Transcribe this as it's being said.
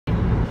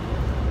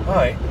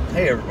Alright,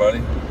 hey everybody.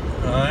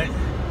 Alright,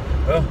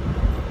 well,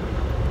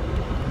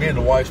 me and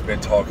the wife's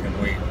been talking.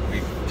 We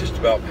just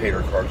about paid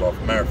our cars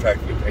off. Matter of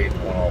fact, we paid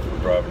one off. We're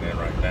driving in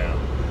right now.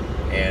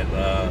 And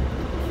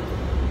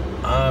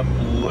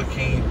I'm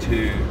looking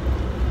to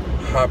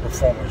high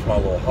performance my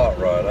little hot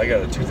rod. I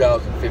got a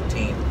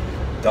 2015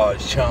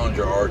 Dodge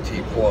Challenger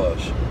RT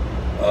Plus.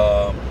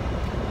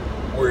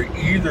 We're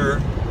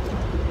either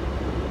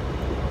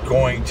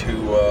going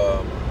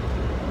to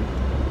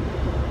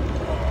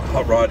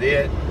hot rod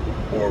it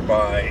or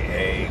buy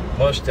a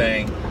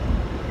Mustang,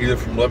 either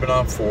from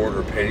Lebanon Ford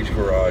or Petty's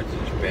Garage.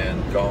 That's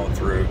been gone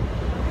through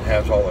and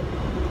has all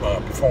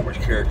the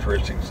performance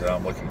characteristics that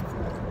I'm looking for.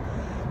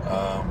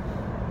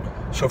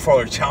 So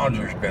far, the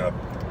Challenger's been a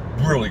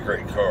really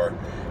great car.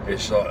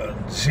 It's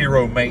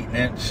zero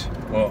maintenance.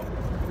 Well,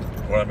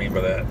 what I mean by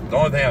that, the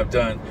only thing I've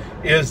done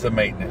is the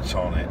maintenance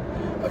on it.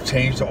 I've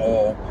changed the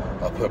oil,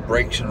 I put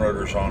brakes and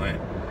rotors on it,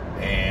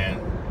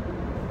 and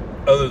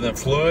other than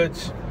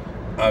fluids,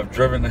 I've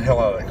driven the hell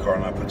out of that car,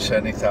 and I put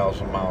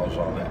 70,000 miles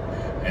on it,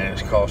 and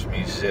it's cost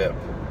me zip.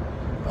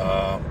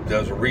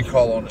 There's a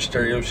recall on the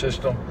stereo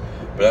system,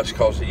 but that's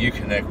because the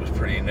U-Connect was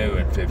pretty new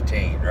in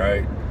 15,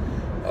 right?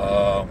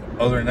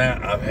 Other than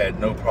that, I've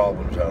had no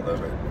problems out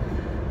of it.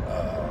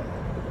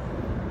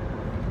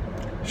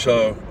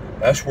 So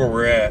that's where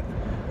we're at.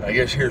 I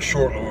guess here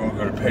shortly we're going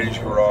to go to Petty's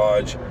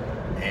Garage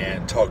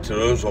and talk to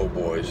those old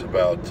boys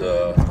about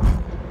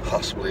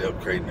possibly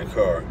upgrading the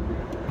car.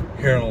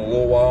 Here in a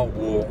little while,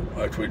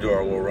 after we do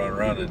our little run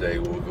around today,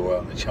 we'll go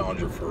out in the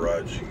Challenger for a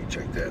ride, so you can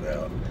check that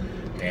out.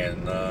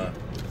 And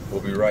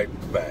we'll be right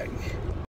back.